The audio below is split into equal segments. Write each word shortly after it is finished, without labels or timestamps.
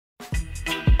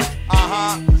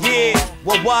Yeah,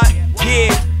 well what?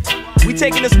 Yeah. We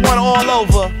taking this one all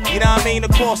over, you know what I mean,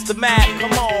 across the map.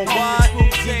 Come on, what?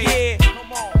 Yeah.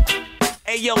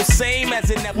 Hey yo, same as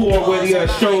it never was. Already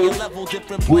show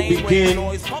will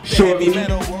begin shortly. You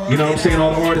know what I'm saying?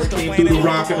 All the artists came through the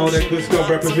rock and all that good stuff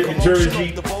representing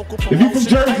Jersey. If you from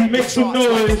Jersey, make some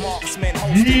noise.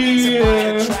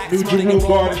 Yeah. New Jerusalem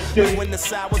Garden State.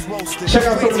 Check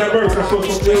out some of that merch. I saw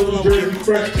some real New Jersey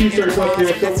fresh t-shirts up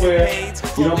there somewhere.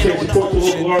 You know what I'm saying? Support the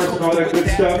local artists and all that good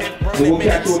stuff. And we'll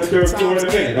catch you on the 3rd floor in a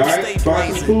minute, alright? Buy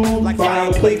some food, buy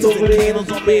our plates over there, all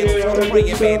that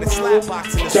good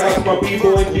stuff. Shout out to my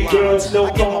B-boys, B-girls, Snow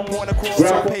Cone,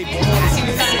 Grapple.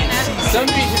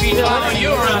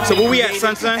 So where we at,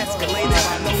 son?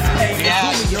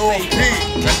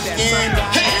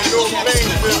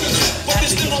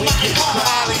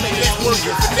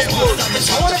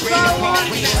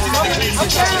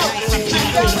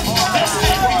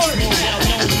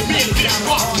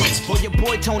 For your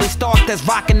boy Tony Stark that's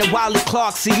rocking the Wiley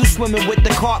Clark. See you swimming with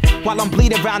the carp while I'm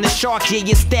bleeding around the shark. Yeah,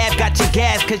 your stab got your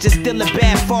gas cause you're still a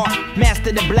bad fart.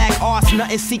 Master the black arts,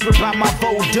 nothing secret about my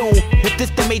voodoo. If this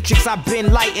the Matrix, I've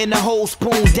been lighting the whole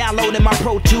spoon. Downloading my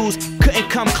Pro Tools, couldn't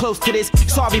come close to this.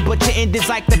 Sorry, but your end is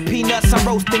like the peanuts, I'm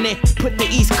roasting it. Put the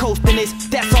East Coast in this,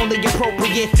 that's only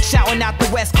appropriate. Shouting out the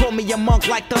West, call me a monk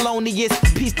like the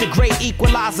loneliest. Peace the great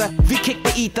equalizer, V kick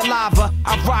the ether lava.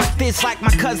 I rock this like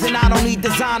my cousin, I don't need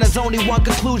designers. Only one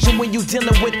conclusion when you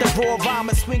dealing with the raw rhyme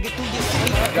swinging through your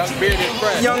city. Young Bearded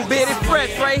Fresh. Young Bearded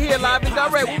Fresh right here, live and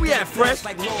direct. Where we at, Fresh?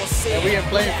 Yeah, we in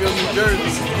Plainfield, New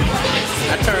Jersey.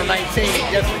 I turned 19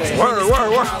 yesterday. Word.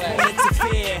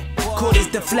 Court is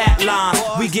the Flatlines,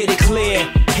 we get it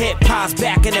clear. Hip hop's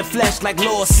back in the flesh like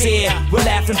Lord said. We're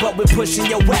laughing, but we're pushing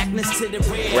your whackness to the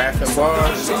rear. Rapping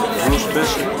Bars, Bruce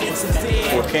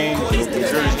Bishop, King, New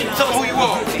Jersey. Tell me who you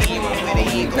are.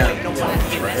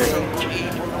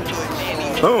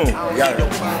 Boom. Got it.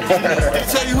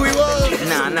 Tell you who he was?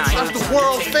 Nah. That's the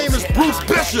world famous Bruce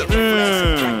Bishop.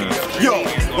 Yo,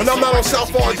 when I'm out on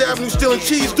South Bars Avenue stealing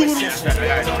cheese doodles,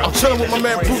 I'm chilling with my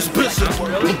man Bruce Bishop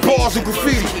with Bars and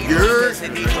Graffiti. You heard?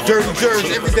 Dirty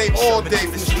Jersey, every day, all day,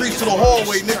 from the streets to the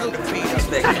hallway, nigga.